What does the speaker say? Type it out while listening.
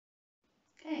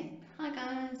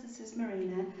Hi guys, this is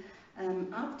Marina.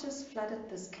 I've just flooded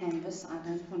this canvas. I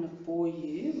don't want to bore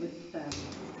you with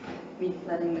me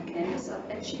flooding the canvas. I'm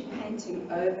actually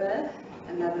painting over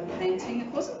another painting. It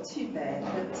wasn't too bad,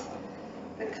 but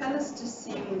the colours just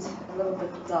seemed a little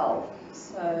bit dull.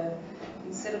 So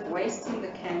instead of wasting the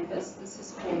canvas, this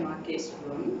is for my guest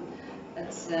room.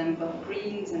 It's got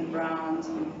greens and browns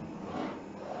and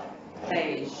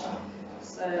beige.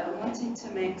 So I'm wanting to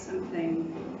make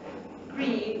something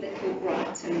green that will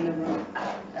brighten the room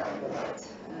up a little bit.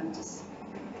 I'm just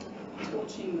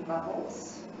torching the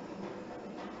bubbles.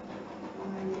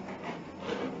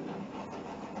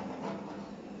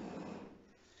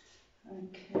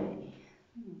 Okay,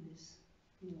 there's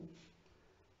little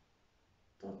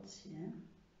dots here.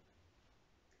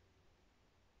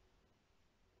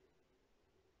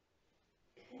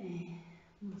 Okay,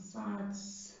 my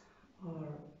sides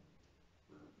are,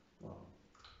 well,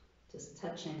 just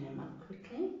touching them up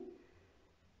quickly.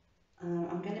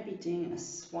 I'm going to be doing a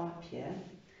swipe here,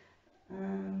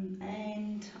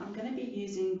 and I'm going to be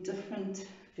using different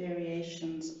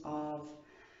variations of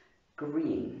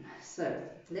green. So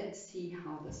let's see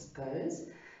how this goes,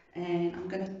 and I'm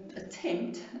going to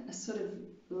attempt a sort of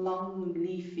long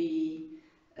leafy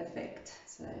effect.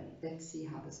 So let's see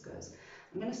how this goes.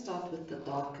 I'm going to start with the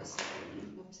darkest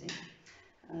green. Whoopsie.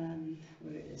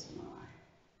 Where is my...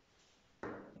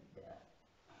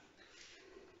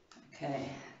 Okay,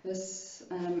 this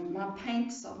my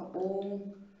paints are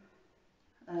all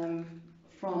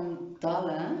from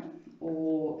Dollar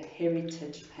or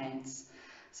Heritage paints.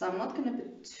 So I'm not going to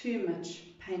put too much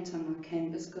paint on my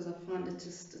canvas because I find it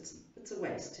just, it's a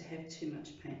waste to have too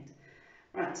much paint.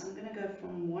 Right, so I'm going to go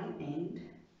from one end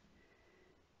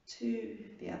to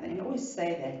the other, and I always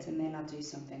say that and then I do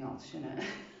something else, you know.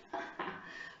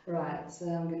 Right, so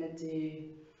I'm going to do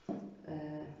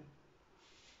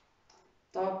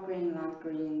dark green, light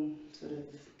green, sort of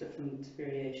different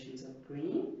variations of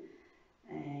green,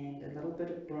 and a little bit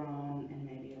of brown and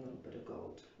maybe a little bit of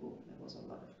gold. Oh, there was a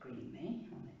lot of green there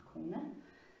on that corner.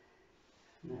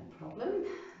 No problem.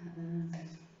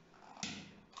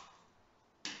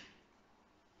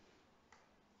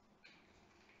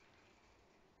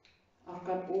 I've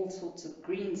got all sorts of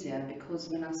greens here because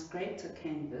when I scraped a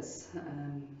canvas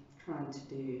trying to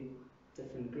do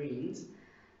different greens,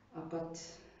 I've got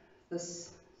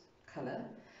this colour,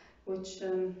 which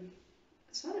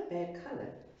it's not a bad colour.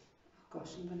 Oh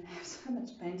gosh, I'm going to have so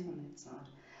much paint on that side.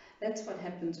 That's what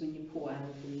happens when you pour out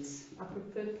of these. I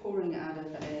prefer pouring out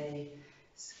of a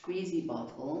squeezy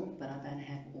bottle, but I don't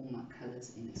have all my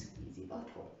colours in a squeezy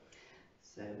bottle.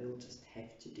 So we'll just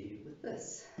have to do with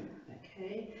this.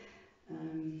 Okay,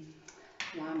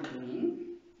 lime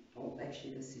green. Oh,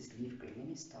 actually this is leaf green. Let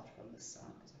me start from this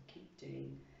side because I keep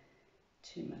doing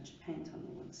too much paint on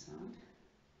the one side.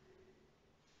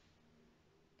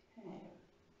 Okay,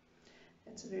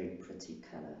 that's a very pretty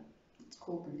colour. It's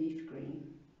called leaf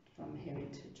green from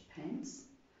Heritage Paints.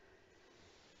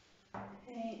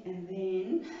 Okay, and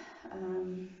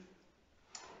then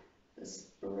this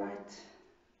bright,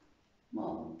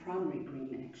 well, primary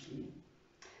green actually,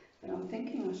 but I'm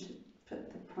thinking I should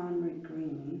put the primary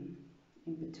green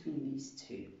in between these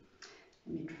two.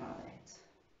 Let me try that,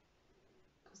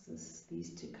 because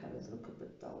these two colours look a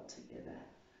bit dull together,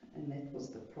 and that was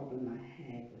the problem I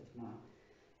had with my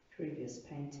previous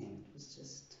painting. It was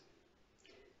just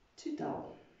too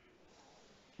dull.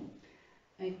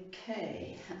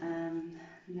 Okay,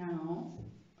 now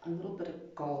a little bit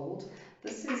of gold.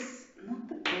 This is not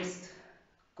the best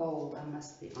gold, I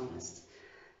must be honest.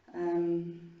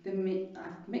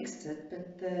 I've mixed it,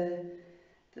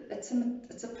 but it's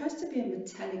supposed to be a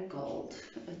metallic gold.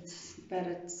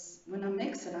 But when I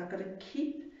mix it, I've got to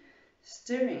keep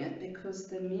stirring it because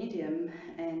the medium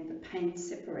and the paint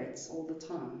separates all the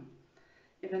time.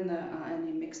 Even though I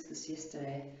only mixed this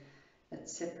yesterday, it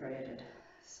separated.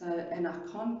 So, and I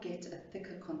can't get a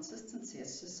thicker consistency.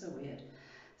 It's just so weird.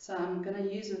 So I'm going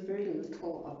to use a very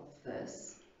little of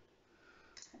this.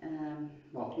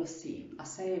 Well, we'll see. I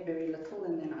say very little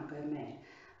and then I go mad.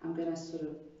 I'm going to sort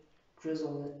of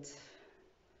drizzle it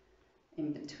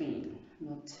in between,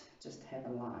 not just have a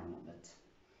line of it,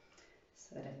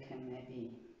 so that it can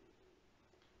maybe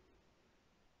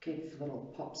give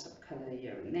little pops of colour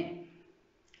here and there.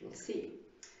 We'll see.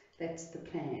 That's the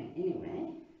plan anyway.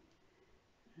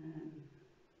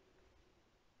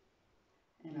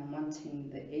 And I'm wanting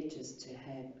the edges to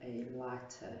have a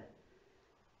lighter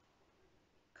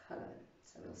colour,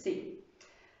 so we'll see.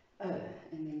 Oh,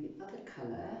 and then the other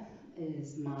colour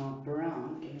is my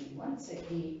brown. Give me one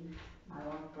second. My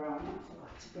light brown, I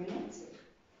forgot to bring it.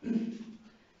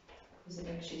 because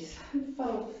it actually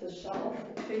fell off the shelf.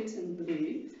 It went in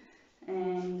blue,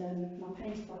 and my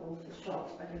paint fell off the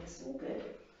shelf, but it's all good.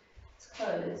 It's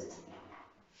closed,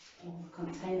 or the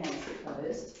container is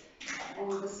closed, and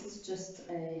this is just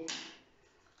a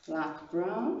light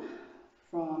brown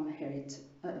from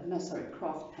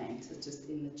Craft Paint. It's just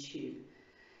in the tube.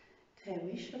 Okay,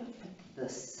 where should I put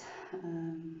this? I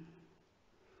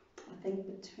think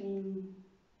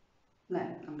no,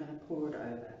 I'm going to pour it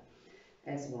over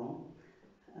as well,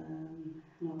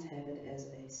 not have it as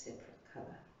a separate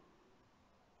colour.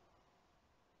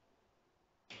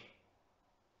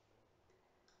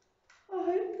 I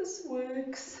hope this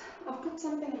works. I've got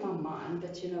something in my mind,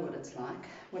 but you know what it's like.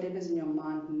 Whatever's in your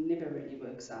mind never really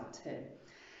works out, hey?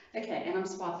 Okay, and I'm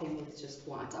swiping with just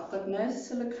white. I've got no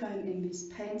silicone in these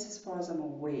paints as far as I'm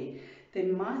aware.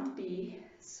 There might be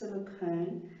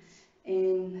silicone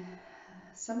in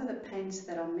some of the paints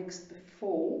that I mixed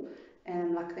before,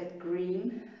 and like that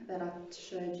green that I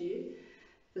showed you,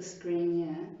 this green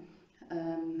here,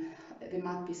 there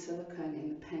might be silicone in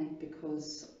the paint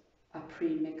because I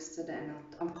pre-mixed it and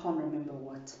I can't remember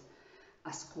what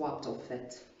I swapped off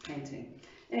that painting.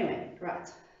 Anyway,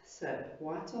 right, so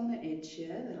white on the edge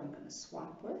here that I'm going to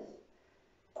swipe with,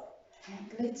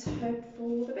 and let's hope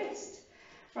for the best.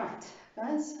 Right,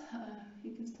 guys,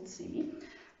 you can still see me.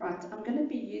 Right, I'm going to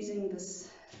be using this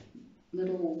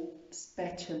little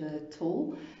spatula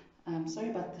tool. Sorry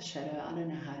about the shadow, I don't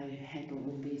know how to handle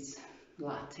all these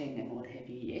lighting and what have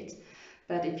you yet,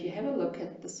 but if you have a look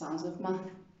at the size of my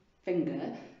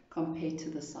finger compared to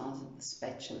the size of the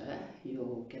spatula,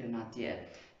 you'll get an idea.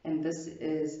 And this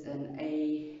is an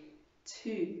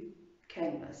A2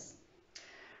 canvas.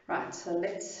 Right, so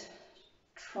let's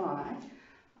try.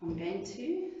 I'm going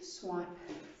to swipe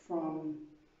from,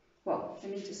 well,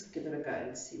 let me just give it a go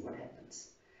and see what happens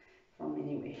from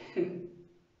anywhere.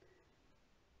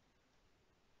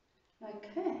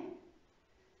 Okay.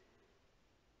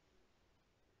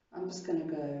 I'm just going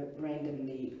to go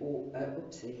randomly, or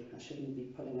oopsie, I shouldn't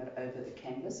be pulling it over the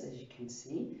canvas, as you can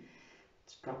see.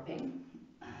 It's dropping.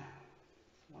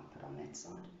 Wipe it on that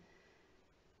side.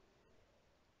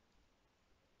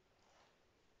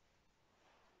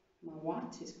 My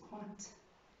white is quite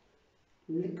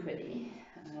liquidy,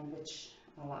 which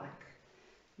I like.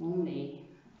 Normally,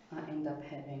 I end up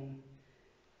having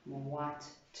my white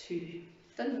too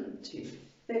thin, too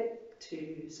thick,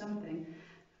 too something,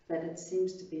 but it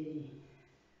seems to be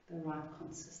the right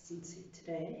consistency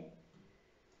today.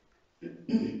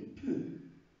 Oopsie,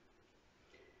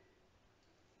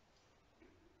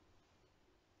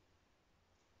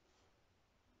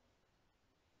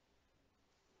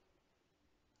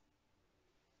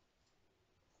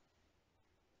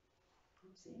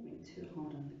 I went too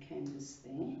hard on the canvas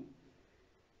there.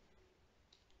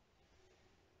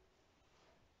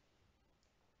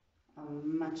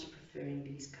 I'm much preferring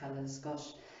these colours.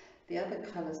 Gosh, the other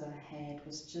colours I had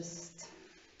was just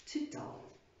too dull.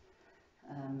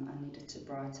 I needed to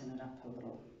brighten it up a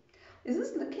little. Is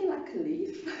this looking like a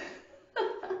leaf?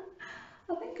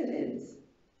 I think it is.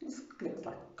 This looks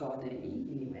like garden-y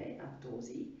anyway,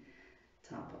 outdoorsy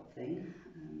type of thing.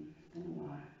 I don't know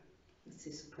why this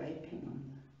is scraping on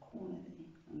the corner there,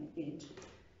 on the edge.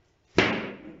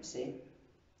 Oopsie.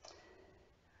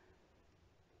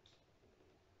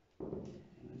 I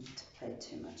don't need to play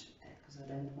too much with that because I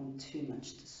don't want too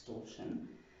much distortion.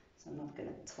 So I'm not going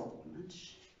to tilt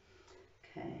much.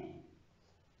 Okay.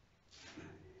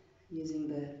 Using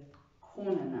the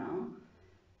corner now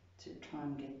to try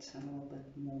and get a little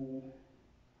bit more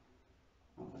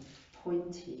of a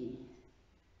pointy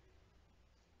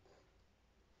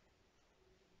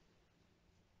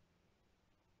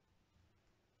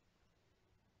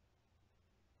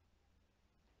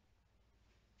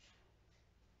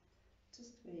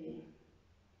just where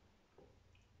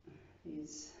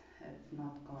these have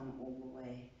not gone all the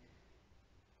way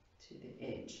to the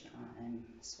edge. I am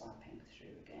swiping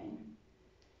through again.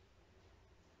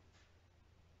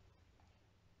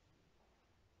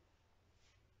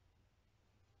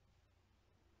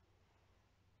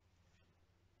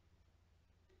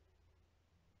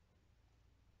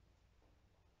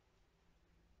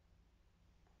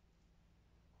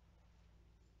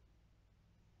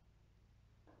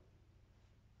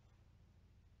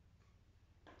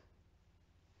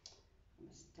 I'm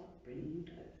going to start bringing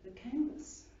it over the canvas.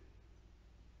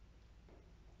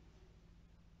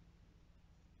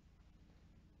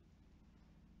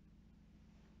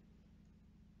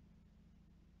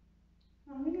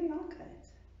 I really like it.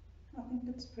 I think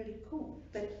it's pretty cool.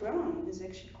 That brown is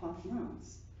actually quite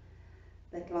nice.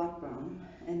 That light brown,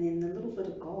 and then the little bit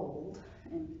of gold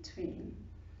in between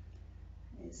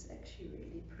is actually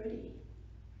really pretty.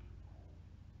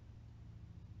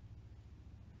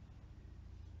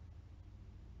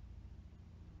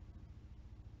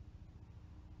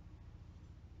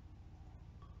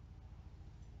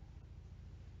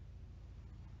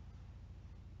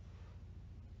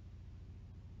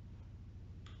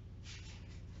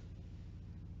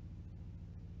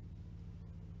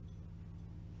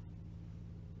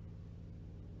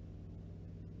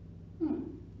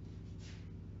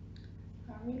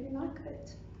 I really like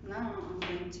it. Now I'm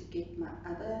going to get my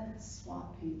other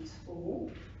swiping tool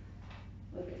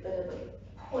with a bit of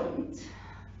a point.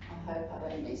 I hope I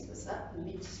don't mess this up. Let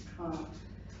me just try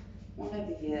one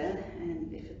over here,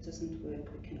 and if it doesn't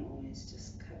work, we can always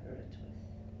just cover it with.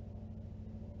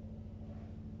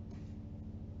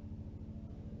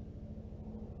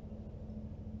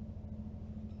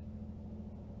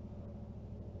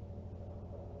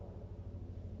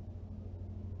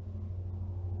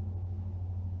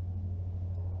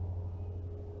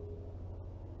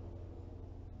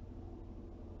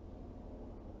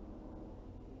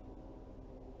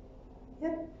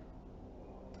 Yep.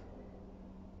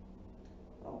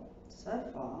 Well, so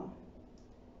far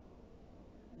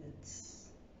it's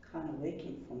kind of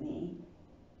working for me.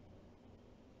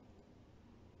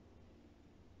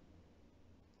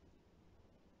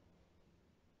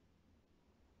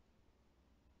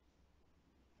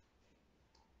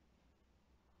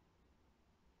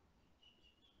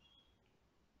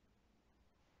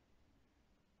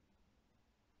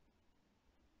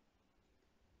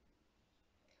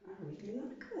 I really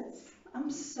like this.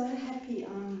 I'm so happy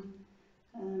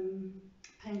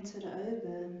painted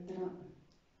over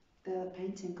the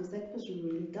painting, because that was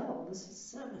really dull. This is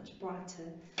so much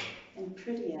brighter and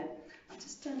prettier. I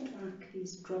just don't like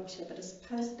these drops here, but I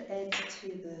suppose it adds to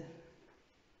the,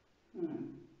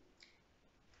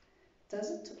 does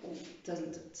it or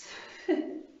doesn't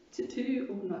it? To do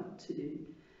or not to do,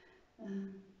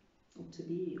 or to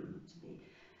be or not to be.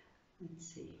 Let's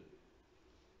see.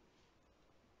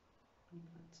 I'll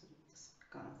sort of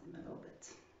disguise them a little bit.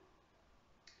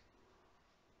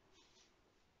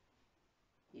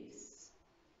 Yes,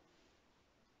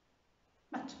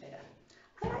 much better.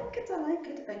 I like it, I like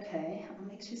it. Okay, I'm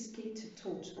actually scared to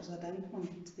torch because I don't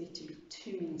want there to be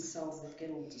too many cells that get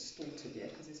all distorted here,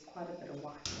 because there's quite a bit of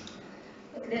white.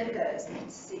 But there it goes,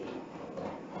 let's see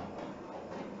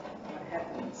what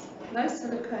happens. No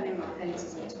silicone in my paints,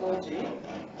 as I told you,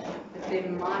 but there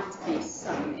might be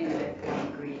some in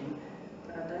that green,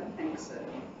 but I don't think so.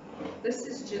 This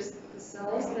is just the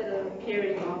cells that are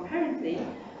appearing now, apparently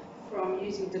from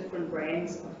using different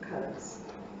brands of colours.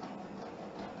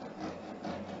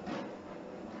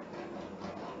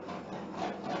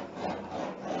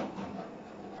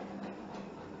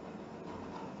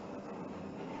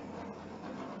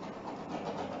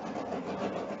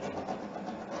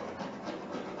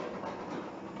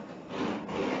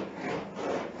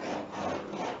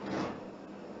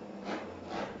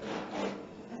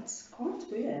 It's quite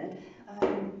weird.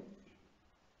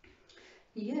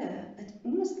 Yeah, it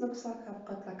almost looks like I've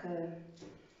got like a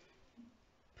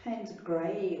paint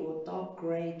grey or dark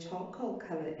grey charcoal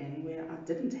colour in where I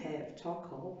didn't have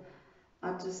charcoal.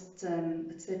 I just,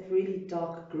 it's that really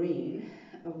dark green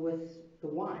with the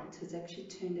white has actually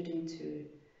turned it into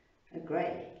a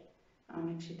grey. I'm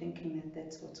actually thinking that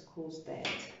that's what's caused that,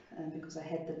 because I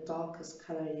had the darkest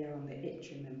colour here on the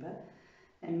edge, remember,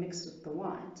 and mixed with the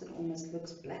white, it almost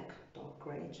looks black, dark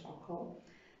grey charcoal.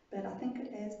 But I think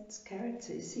it adds its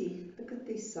character. See, look at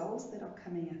these cells that are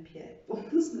coming up here. It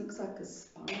almost looks like a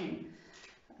spine.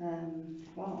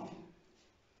 Wow.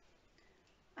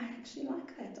 I actually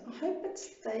like that. I hope it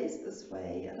stays this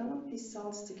way. I don't want these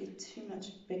cells to get too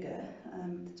much bigger.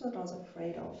 That's what I was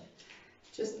afraid of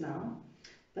just now.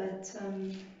 But I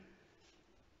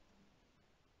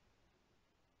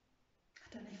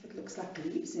don't know if it looks like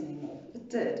leaves anymore. It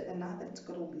did, and now that it's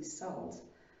got all these cells,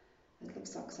 it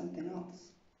looks like something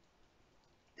else.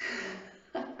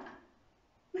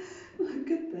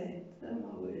 Look at that, oh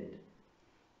my word.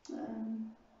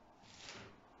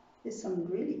 There's some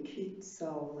really cute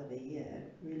cells over here,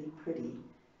 really pretty,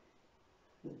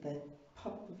 with that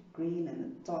pop of green and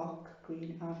a dark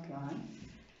green outline.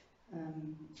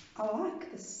 I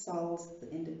like the cells,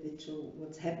 the individual,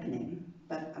 what's happening,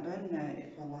 but I don't know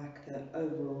if I like the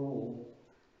overall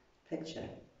picture.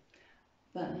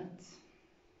 But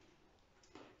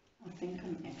I think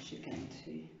I'm actually going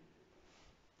to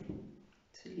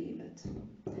leave it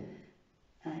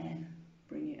and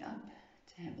bring you up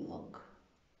to have a look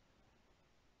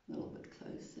a little bit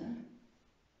closer.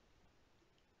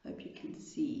 Hope you can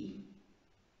see.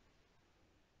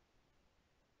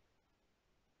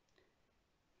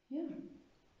 Yeah,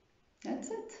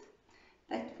 that's it.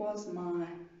 That was my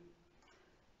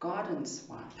garden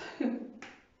swipe. Fine,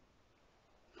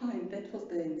 that was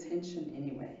the intention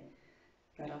anyway.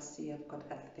 But I see I've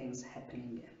got other things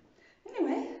happening here.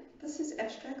 Anyway, this is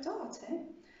abstract art, eh?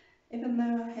 Even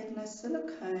though I had no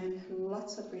silicone,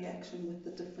 lots of reaction with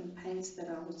the different paints that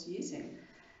I was using,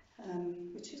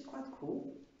 which is quite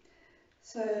cool.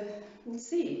 So we'll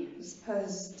see. I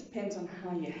suppose it depends on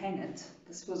how you hang it.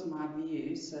 This was my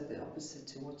view, so the opposite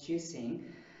to what you're seeing,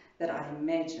 that I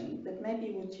imagined. But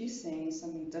maybe what you're saying is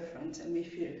something different, and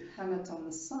if you hung it on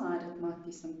the side, it might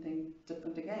be something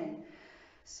different again.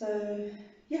 So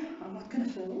yeah, I'm not going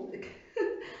to frolic.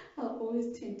 I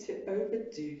always tend to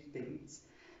overdo things,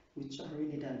 which I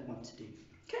really don't want to do.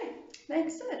 Okay,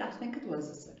 that's it. I think it was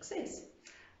a success.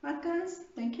 Right guys,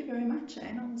 thank you very much,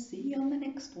 and I'll see you on the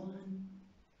next one.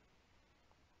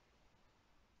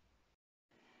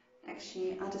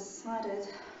 Actually, I decided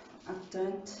I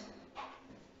don't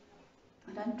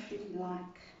really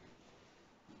like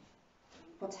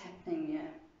what's happening here.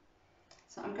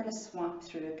 So I'm going to swipe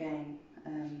through again,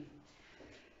 and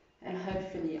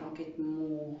hopefully I'll get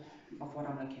more of what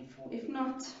I'm looking for. If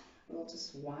not, we'll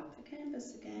just wipe the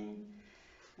canvas again.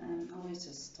 I always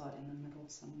just start in the middle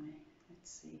somewhere.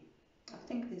 Let's see. I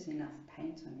think there's enough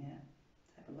paint on here.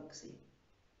 Let's have a look-see.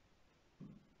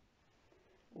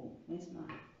 Oh, where's my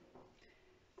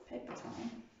paper towel?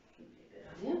 Should be a good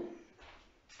idea.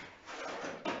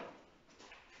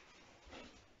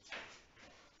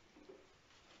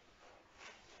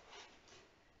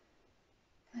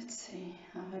 Let's see.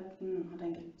 I hope I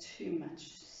don't get too much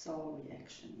soul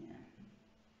reaction here.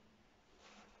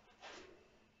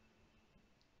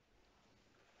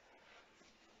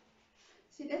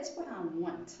 See, that's what I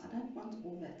want. I don't want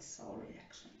all that soul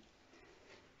reaction.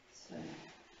 So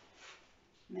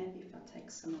maybe if I take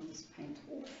some of this paint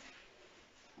off,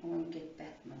 I won't get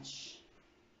that much.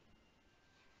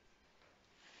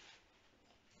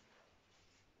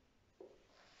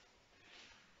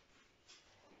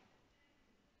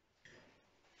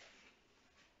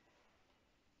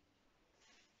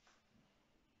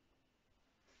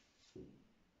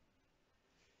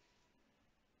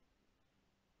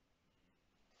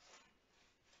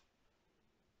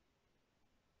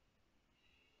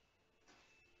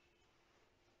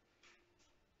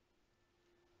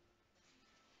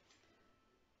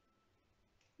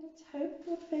 Let's hope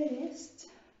for the best.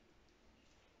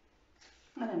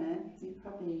 I don't know, you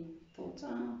probably thought,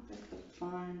 oh, that looked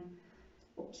fine.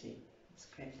 Oopsie,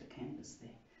 scraped the canvas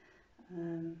there.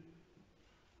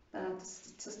 But it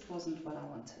just wasn't what I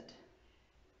wanted.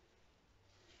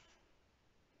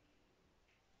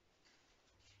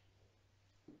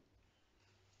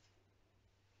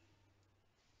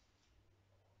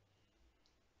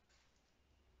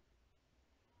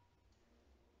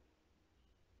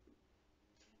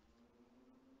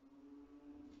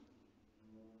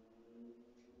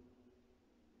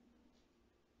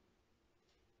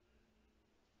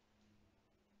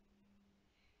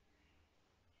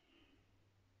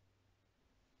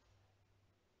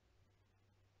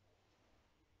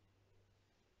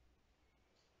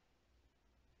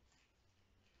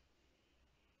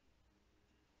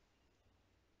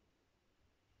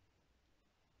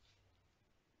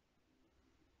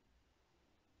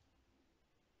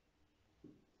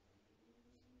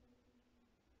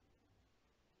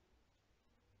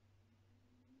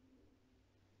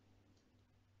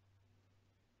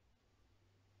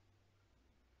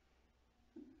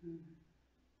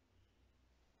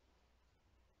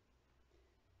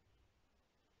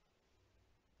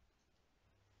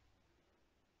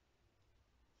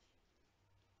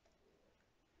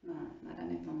 No, I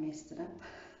don't know if I messed it up.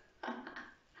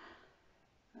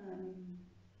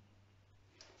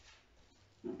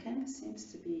 My canvas seems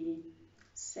to be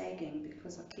sagging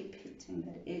because I keep hitting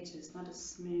that edge. It's not a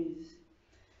smooth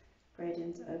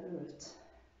gradient over it.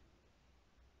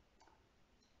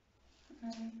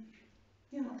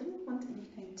 Yeah, I didn't want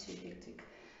anything too hectic,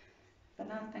 but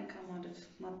now I think I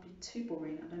might be too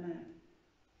boring. I don't know.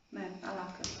 No, I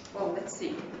like it. Well, let's see.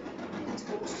 I need to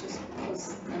torch just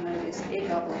because I know there's air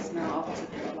bubbles now after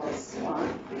the last one.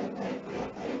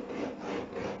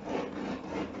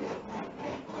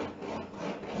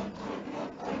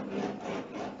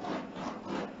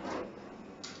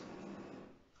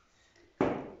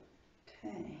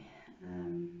 Okay,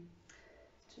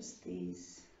 just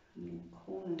these little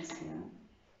corners here,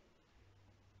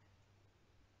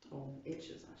 or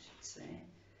edges I should say.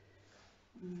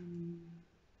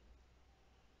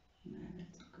 No,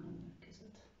 that's not going to work, is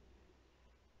it?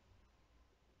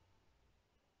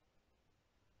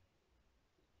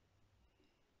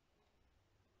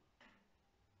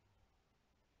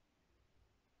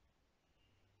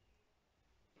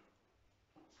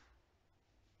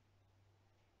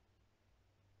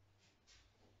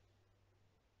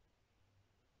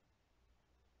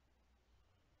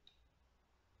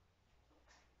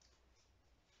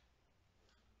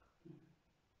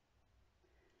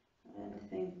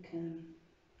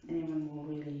 anyone will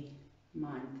really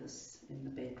mind this in the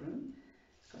bedroom.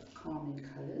 It's got calming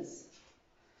colours,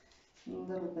 a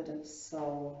little bit of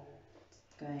soul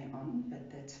going on, but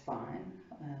that's fine.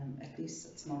 At least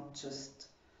it's not just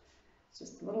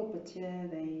a little bit here.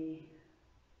 They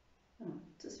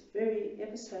just very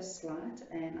ever so slight,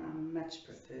 and I much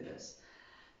prefer this.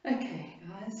 Okay,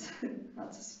 guys,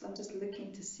 I'm just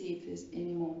looking to see if there's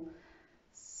any more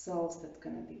cells that's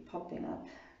going to be popping up,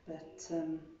 but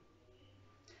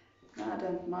no, I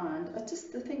don't mind.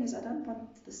 The thing is, I don't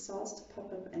want the cells to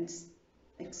pop up and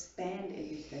expand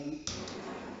everything.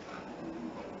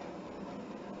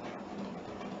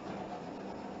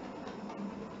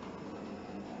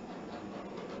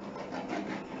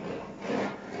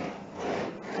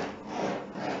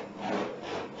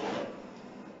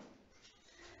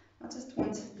 I just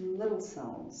wanted little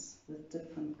cells with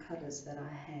different colours that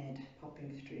I had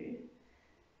popping through,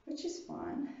 which is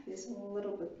fine. There's a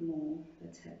little bit more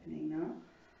that's happening now,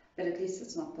 but at least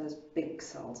it's not those big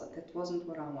cells. That wasn't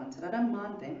what I wanted. I don't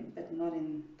mind them, but not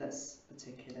in this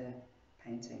particular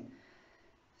painting.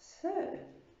 So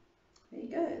there he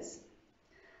goes.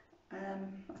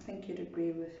 I think you'd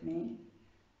agree with me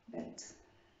that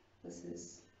this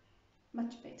is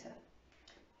much better,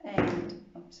 and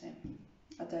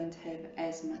I don't have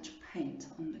as much paint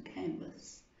on the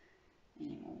canvas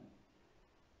anymore.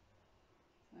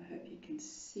 I hope you can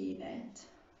see that.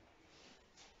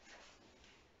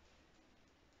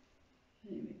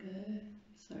 There we go.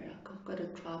 Sorry, I've got a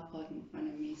tripod in front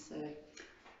of me, so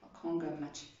I can't go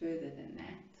much further than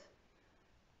that.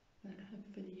 But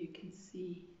hopefully you can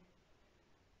see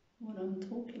what I'm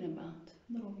talking about.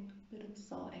 A little bit of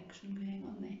cell action going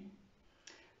on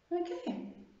there.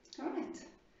 Okay, alright.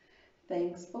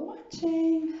 Thanks for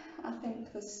watching.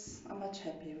 I'm much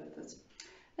happier with this.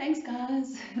 Thanks,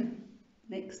 guys.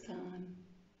 Next time.